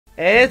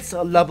It's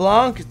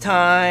LeBlanc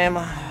time.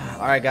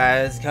 Alright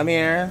guys, come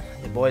here.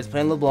 Your boy's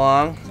playing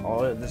LeBlanc.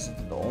 Oh, this is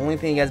the only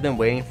thing you guys been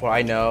waiting for.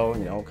 I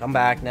know, come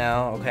back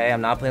now. Okay,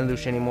 I'm not playing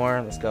Lucian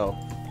anymore. Let's go.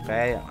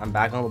 Okay, I'm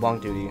back on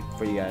LeBlanc duty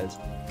for you guys.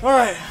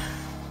 Alright,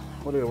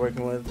 what are we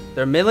working with?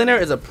 Their mid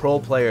laner is a pro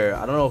player.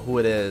 I don't know who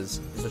it is.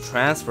 It's a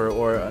transfer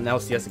or an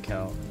LCS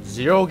account.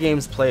 0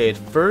 games played.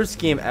 First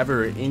game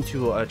ever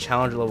into a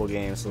challenger level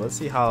game. So let's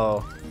see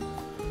how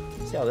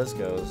this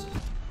goes.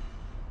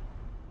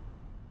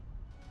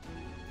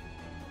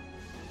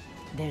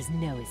 There's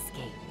no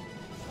escape.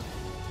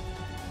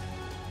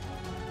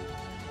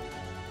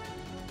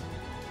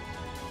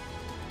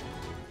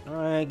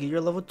 Alright, get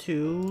your level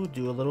 2,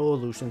 do a little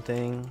illusion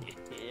thing.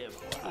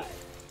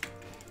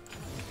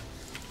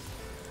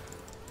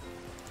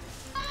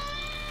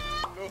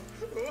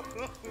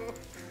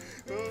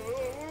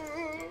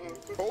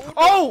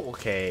 Oh!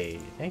 Okay,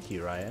 thank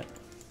you, Riot.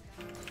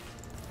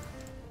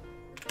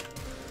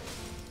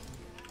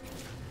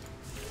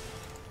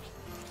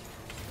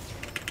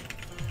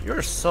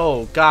 You're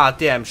so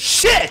goddamn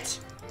shit!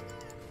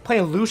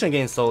 Playing Lucian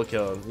getting solo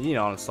killed. You need an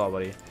honest saw,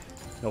 buddy.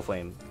 No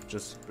flame.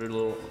 Just a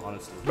little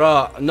honest.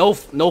 Bruh,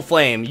 no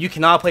flame. You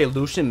cannot play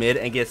Lucian mid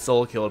and get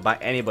solo killed by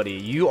anybody.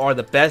 You are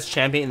the best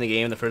champion in the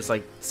game in the first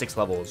like 6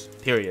 levels.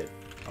 Period.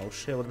 Oh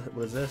shit,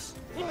 what is this?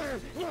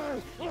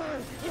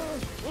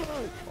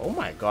 Oh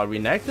my god,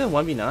 Renekton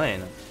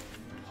 1v9.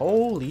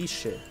 Holy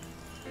shit.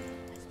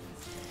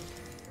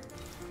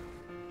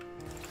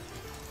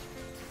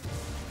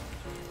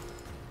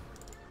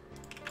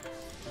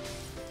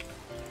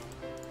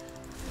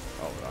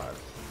 Oh god.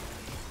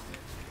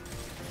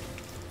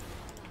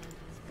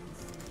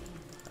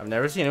 I've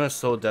never seen anyone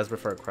so desperate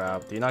for a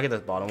crab. Do you not get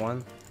this bottom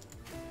one?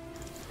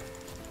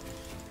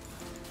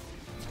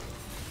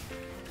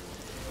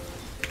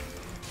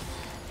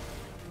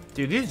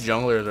 Dude, these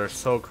junglers are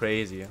so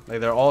crazy. Like,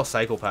 they're all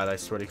psychopaths, I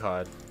swear to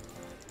god.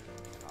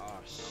 Oh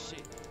shit.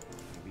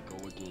 Here we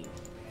go again.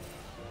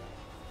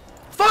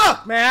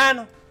 Fuck,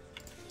 man!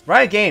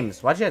 Riot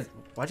Games, why'd you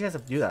guys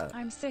have to do that?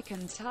 I'm sick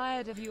and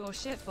tired of your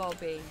shit,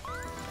 Bobby.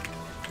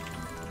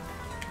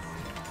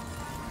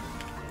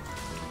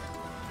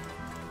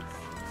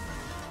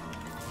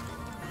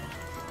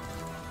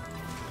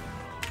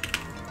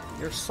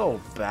 You're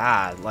so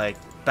bad. Like,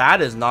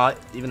 bad is not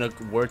even a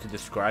word to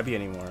describe you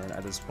anymore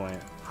at this point.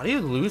 How do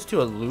you lose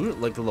to a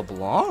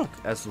LeBlanc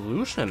as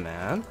Lucian,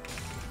 man?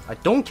 I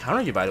don't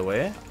counter you, by the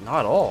way.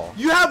 Not at all.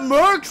 You have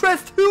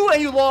Mercrest too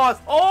and you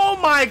lost. Oh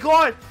my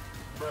god.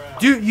 Bruh.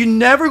 Dude, you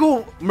never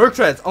go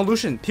Mercrest on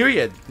Lucian,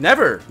 period.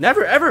 Never,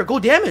 ever go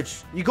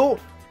damage. You go,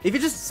 if you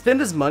just spend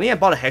this money and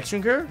bought a Hex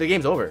Drinker, the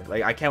game's over.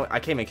 Like, I can't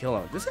even kill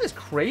him. This is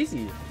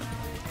crazy.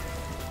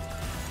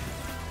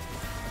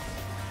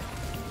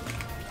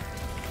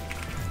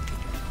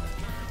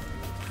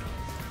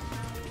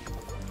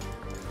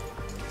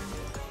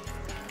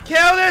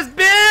 Kill this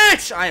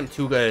bitch! I am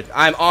too good.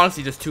 I'm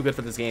honestly just too good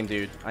for this game,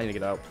 dude. I need to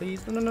get out,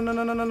 please. No.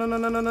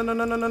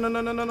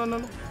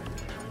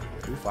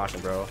 Who's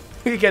flashing, bro?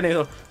 You getting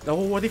it?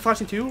 No, are they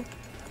flashing too?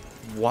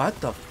 What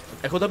the?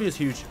 Echo W is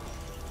huge.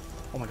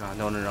 Oh my god,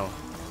 no. I'm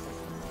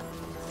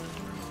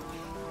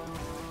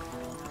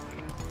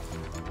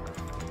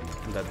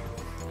dead.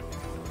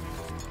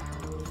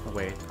 Oh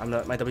wait, I'm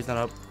not. My W's not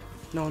up.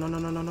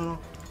 No.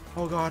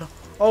 Oh god.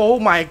 Oh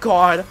my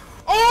god.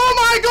 Oh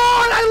my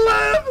god, I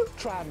live!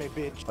 Try me,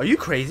 bitch. Are you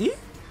crazy?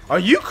 Are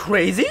you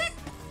crazy?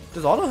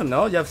 Does all of him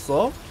know you have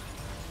slow?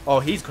 Oh,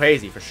 he's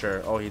crazy for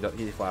sure. Oh, he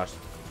flashed.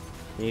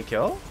 You need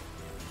kill?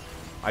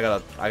 I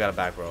got a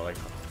back, bro. Like,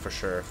 for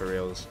sure, for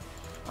reals.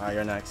 Alright,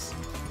 you're next.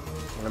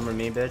 Remember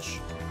me, bitch?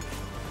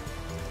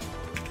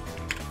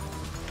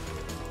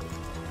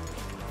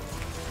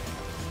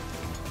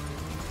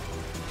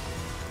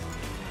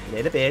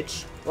 Later,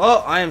 bitch.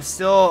 Well, I am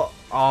still.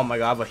 Oh my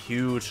god, I have a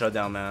huge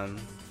shutdown, man.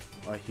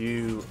 A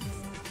huge.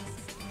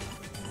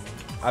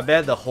 I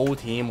bet the whole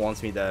team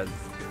wants me dead.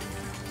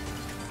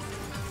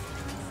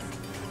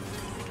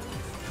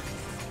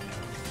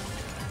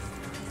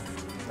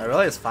 I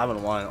realize it's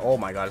 5-1. Oh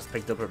my god, just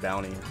picked up her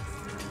bounty.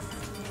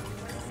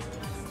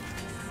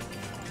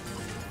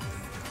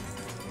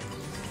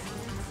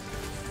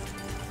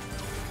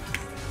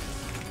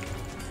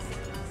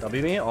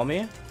 W me? All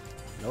me?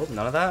 Nope,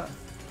 none of that.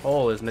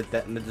 Oh, this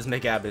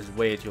mid gap is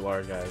way too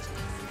large, guys.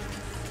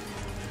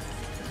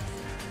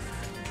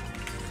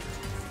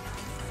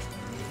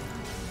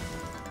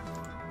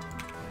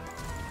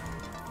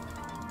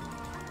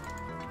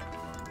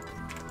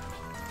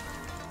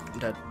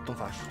 Dead. Don't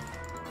flash.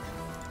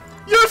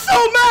 You're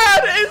so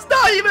mad! It's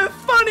not even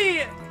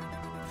funny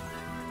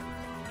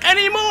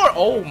anymore!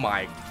 Oh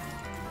my.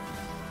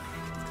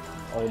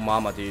 Oh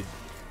mama, dude.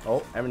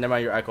 Oh, never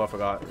mind your echo, I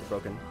forgot. It's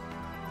broken.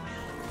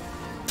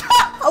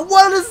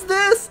 What is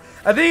this?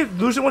 I think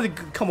Lucian wanted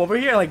to come over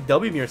here and like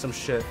W me or some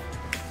shit.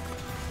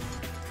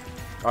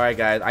 Alright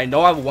guys, I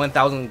know I have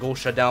 1,000 gold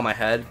shut down my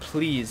head.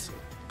 Please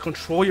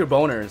control your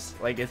boners.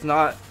 Like, it's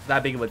not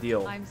that big of a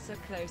deal. I'm so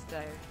close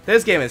though.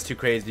 This game is too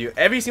crazy, dude.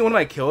 Every single one of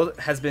my kills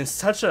has been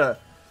such a,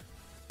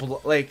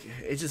 like,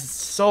 it's just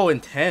so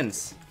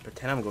intense.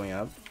 Pretend I'm going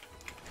up.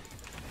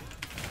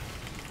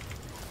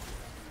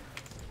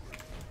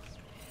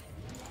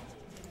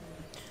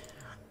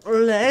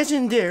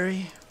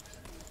 Legendary.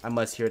 I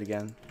must hear it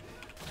again.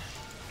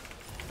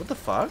 What the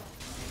fuck?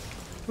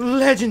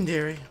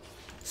 Legendary.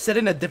 Set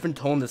in a different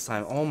tone this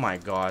time. Oh my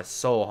god,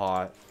 so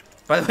hot.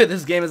 By the way,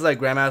 this game is like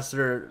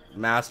Grandmaster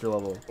Master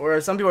level. Or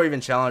some people are even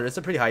Challenger. It's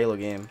a pretty high elo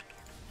game.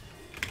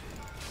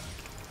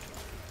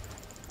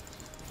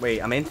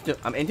 Wait, I'm into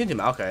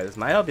Maokai. This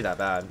might not be that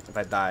bad if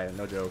I die.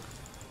 No joke.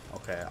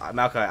 Okay,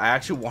 Maokai, I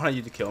actually wanted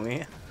you to kill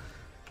me.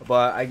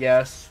 But I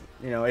guess,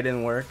 you know, it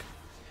didn't work.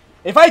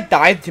 If I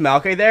died to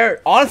Maokai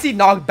there, honestly,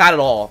 not bad at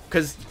all.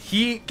 Because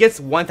he gets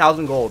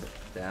 1,000 gold.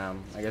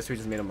 Damn, I guess we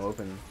just made him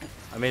open.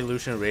 I made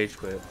Lucian rage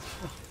quit.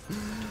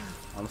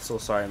 I'm so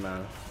sorry,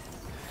 man.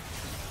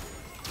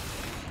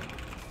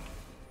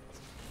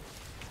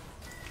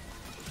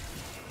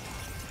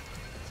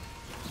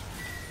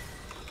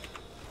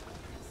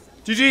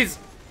 GG's.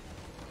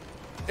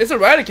 It's a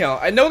Riot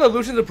account. I know that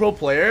Lucian's a pro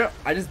player.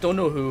 I just don't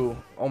know who.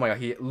 Oh my god,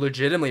 he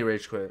legitimately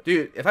rage quit.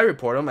 Dude, if I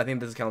report him, I think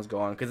this account's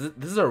gone. Because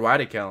this is a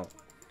Riot account.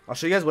 I'll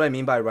show you guys what I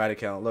mean by Riot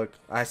account. Look,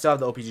 I still have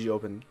the OPG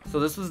open.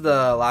 So this was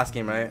the last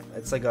game, right?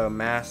 It's like a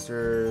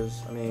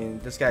Masters. I mean,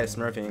 this guy is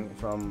smurfing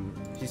from...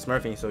 He's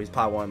smurfing, so he's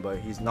Plat 1, but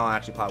he's not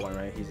actually Plat 1,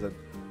 right? He's a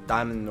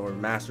Diamond or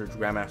Masters,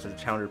 Grandmaster,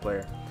 Challenger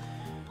player.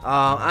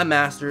 I'm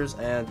Masters,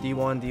 and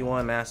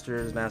D1,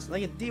 Masters,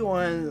 like a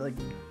D1, like...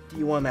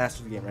 D1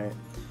 Masters game, right?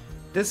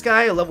 This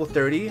guy at level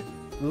 30,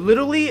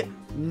 literally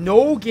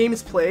no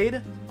games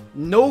played,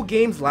 no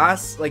games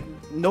last, like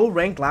no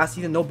ranked last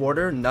season, no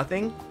border,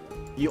 nothing.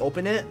 You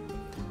open it,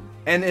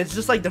 and it's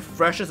just like the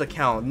freshest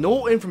account.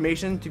 No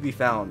information to be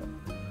found.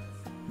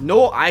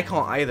 No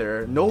icon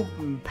either. No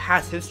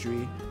past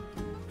history.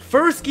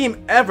 First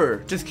game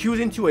ever, just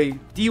queued into a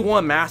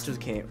D1 Masters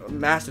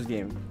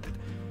game.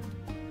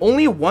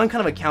 Only one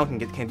kind of account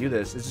can do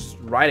this. It's just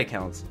Riot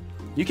accounts.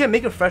 You can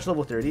make a fresh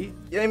level 30.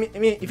 Yeah, I mean,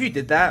 if you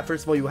did that,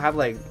 first of all, you have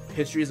like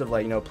histories of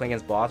like, you know, playing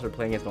against bots or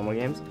playing against normal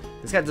games.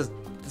 This guy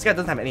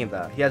doesn't have any of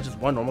that. He has just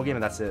one normal game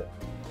and that's it.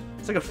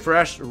 It's like a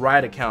fresh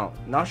Riot account.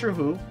 Not sure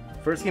who.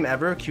 First game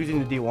ever,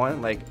 choosing the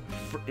D1, like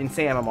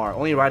insane MMR.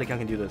 Only Riot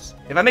account can do this.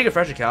 If I make a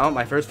fresh account,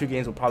 my first few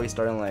games will probably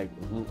start in like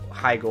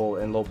high gold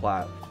and low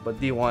plat. But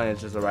D1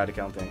 is just a Riot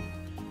account thing.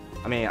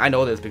 I mean, I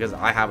know this because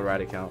I have a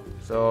Riot account.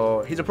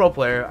 So he's a pro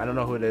player. I don't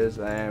know who it is,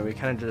 and we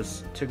kind of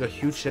just took a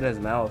huge shit in his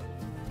mouth.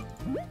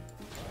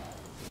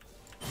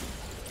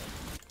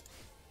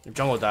 If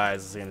jungle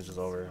dies, this game is just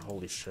over.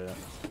 Holy shit.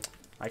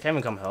 I can't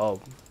even come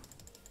help.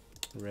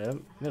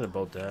 Rip. They're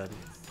both dead.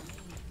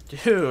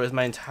 Dude, is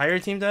my entire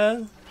team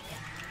dead?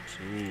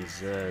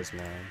 Jesus,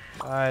 man.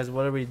 Guys,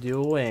 what are we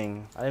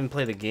doing? I didn't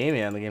play the game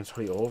yet, and the game's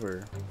already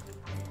over.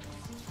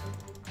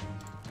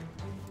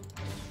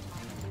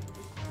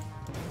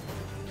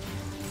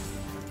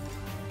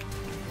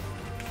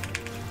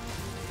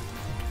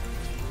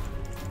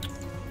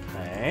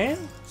 Okay.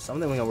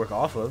 Something we can work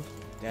off of.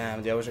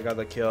 Damn, dude, I wish I got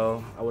the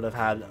kill. I would have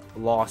had a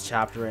lost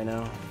chapter right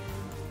now.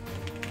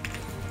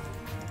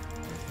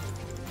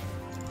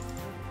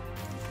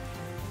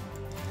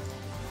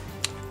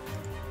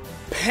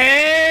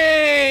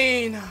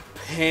 Pain!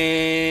 Pain!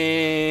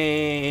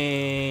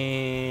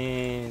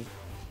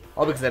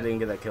 All because I didn't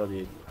get that kill,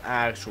 dude.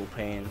 Actual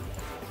pain.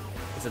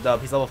 It's a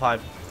dub. He's level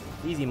 5.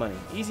 Easy money.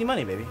 Easy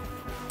money, baby.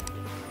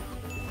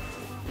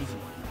 Easy.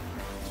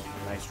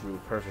 Nice root.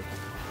 Perfect.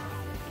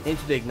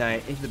 Into the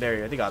ignite. Into the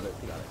barrier. They got it.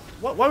 They got it.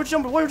 What? Why would you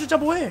jump? Why would you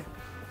jump away?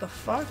 What the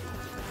fuck? Okay,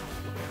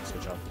 let's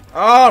switch up.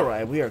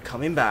 Alright, we are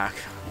coming back.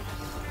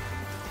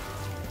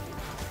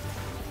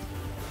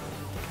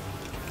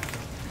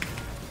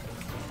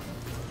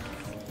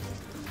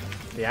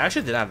 They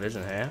actually did have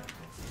vision, hey?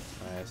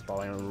 Nice,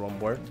 following the room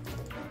board.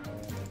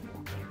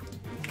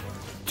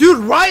 Dude,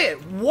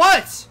 Riot!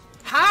 What?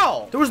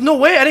 How? There was no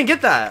way I didn't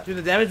get that. Dude,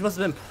 the damage must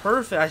have been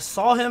perfect. I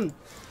saw him.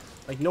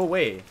 Like, no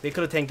way. They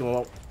could have tanked him.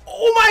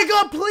 Oh my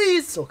god,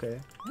 please! Okay.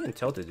 I didn't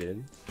tilt it,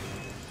 dude.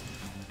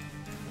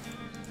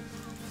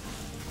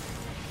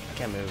 I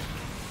can't move.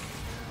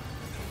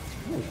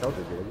 I didn't tilt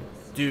it, dude.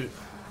 Dude,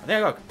 I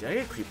think did I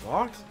get creep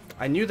blocked?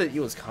 I knew that he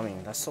was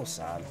coming. That's so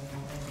sad.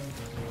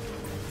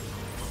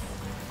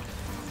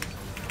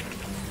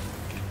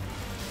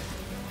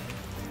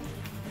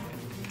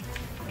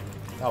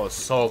 That was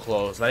so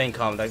close. That didn't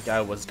come. That guy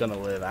was gonna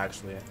live,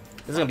 actually.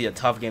 This is gonna be a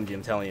tough game, dude,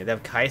 I'm telling you. They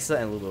have Kaisa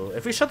and Lulu.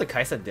 If we shut the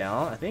Kaisa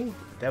down, I think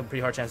they have a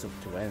pretty hard chance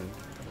to win.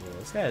 Ooh,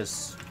 this guy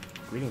is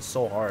reading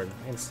so hard.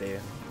 I can stay.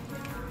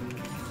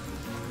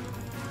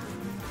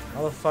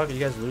 How the fuck are you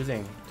guys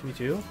losing?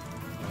 2v2? Oh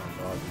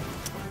my god.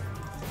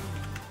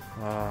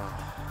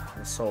 Ah,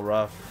 it's so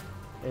rough.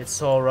 It's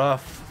so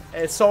rough.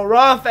 It's so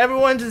rough.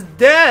 Everyone's just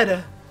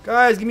dead.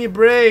 Guys, give me a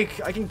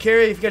break. I can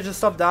carry if you guys just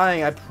stop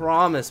dying. I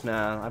promise,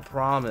 man. I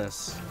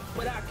promise.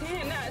 But I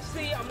cannot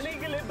see. I'm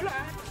legally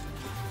blind.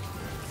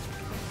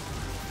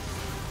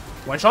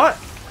 One shot?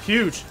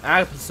 Huge.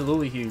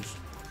 Absolutely huge.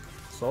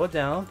 Slow it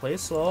down. Play it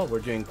slow. We're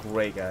doing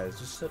great, guys.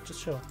 Just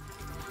chill.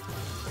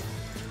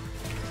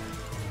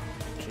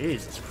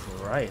 Jesus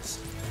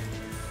Christ.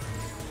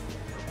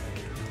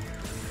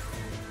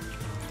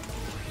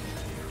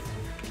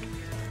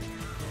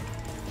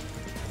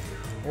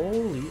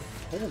 Holy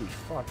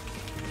fuck.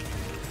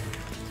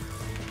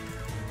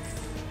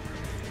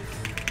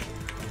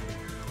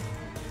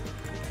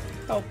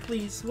 Oh,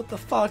 please. What the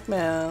fuck,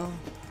 man?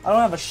 I don't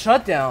have a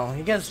shutdown.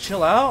 You guys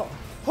chill out?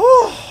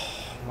 Whew.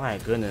 My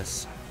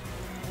goodness.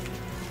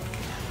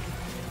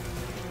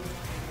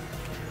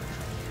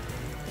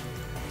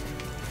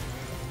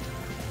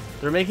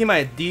 They're making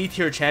my D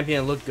tier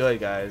champion look good,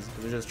 guys.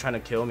 They're just trying to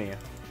kill me.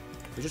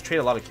 They just trade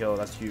a lot of kills.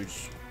 That's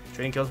huge.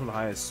 Trading kills from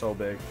behind is so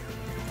big.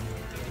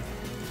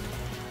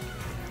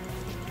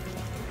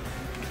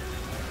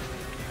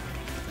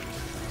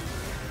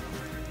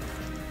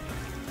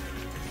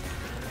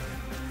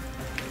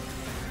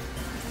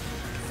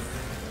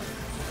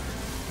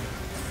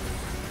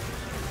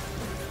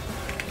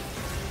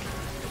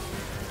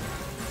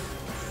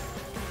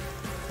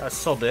 That's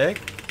so big.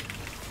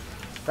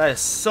 That is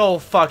so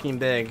fucking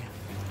big.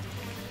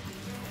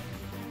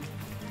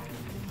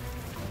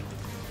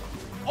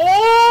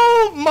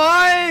 Oh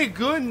my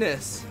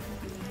goodness.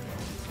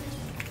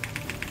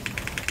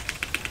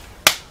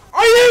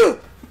 Are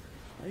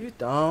you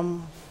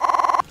dumb?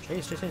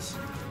 Chase.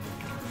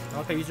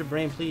 Okay, use your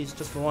brain, please.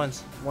 Just for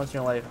once. Once in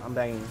your life. I'm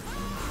begging you.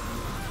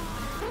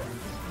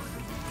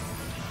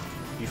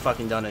 You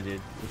fucking done it, dude.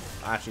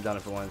 You've actually done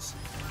it for once.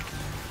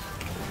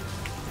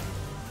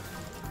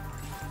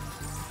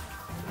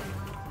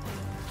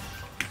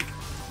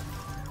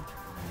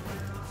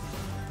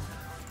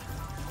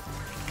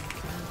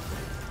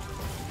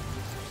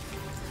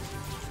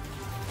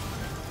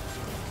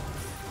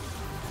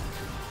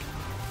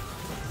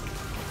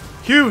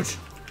 Huge!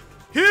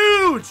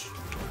 Huge!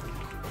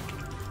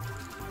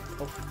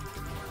 Oh.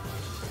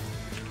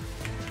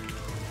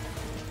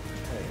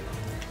 Hey.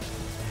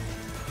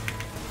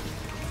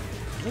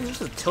 Isn't this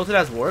just a tilted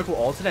as work with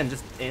ulted and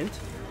just int?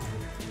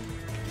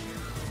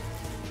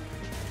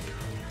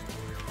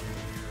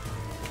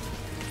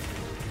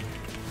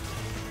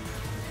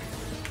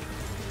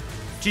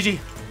 GG.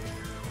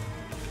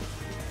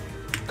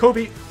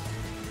 Kobe.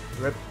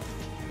 Rip.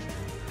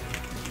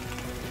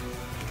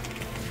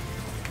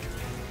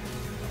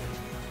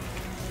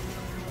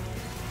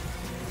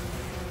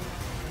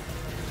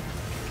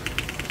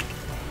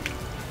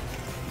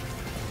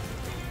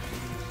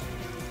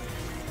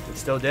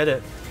 Still did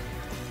it.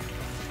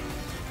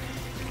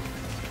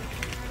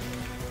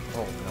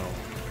 Oh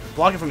no.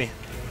 Block it for me.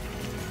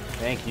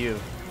 Thank you. I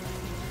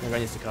think I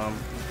needs to come.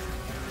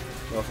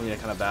 You also need to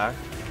kind of back.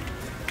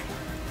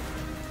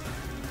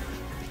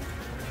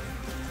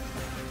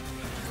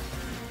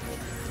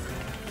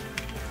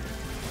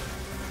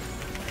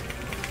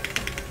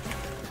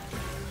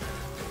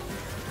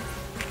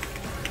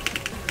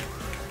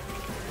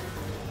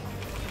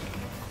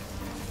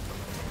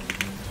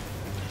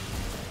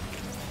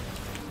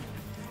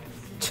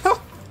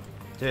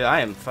 Dude,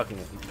 I am fucking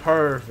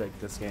perfect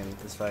this game,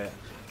 this fight.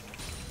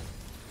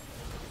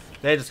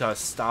 They just got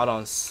styled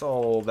on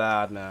so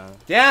bad, man.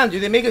 Damn,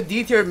 dude, they make a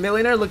D tier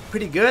millionaire look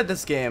pretty good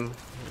this game.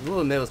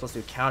 Little Mid was supposed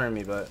to counter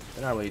me, but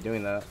they're not really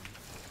doing that.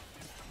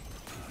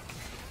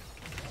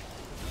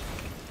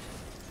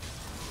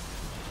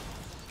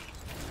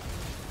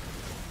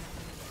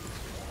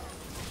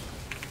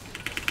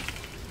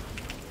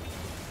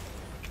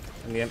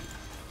 Game.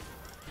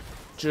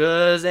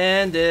 Just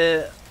end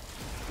it.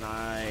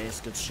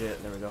 Nice, good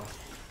shit. There we go.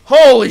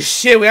 Holy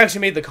shit, we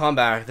actually made the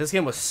comeback. This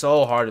game was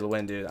so hard to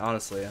win, dude,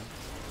 honestly.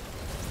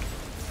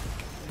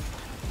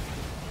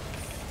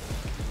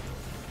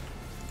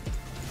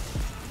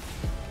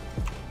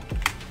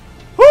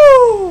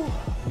 Woo!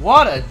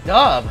 What a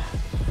dub.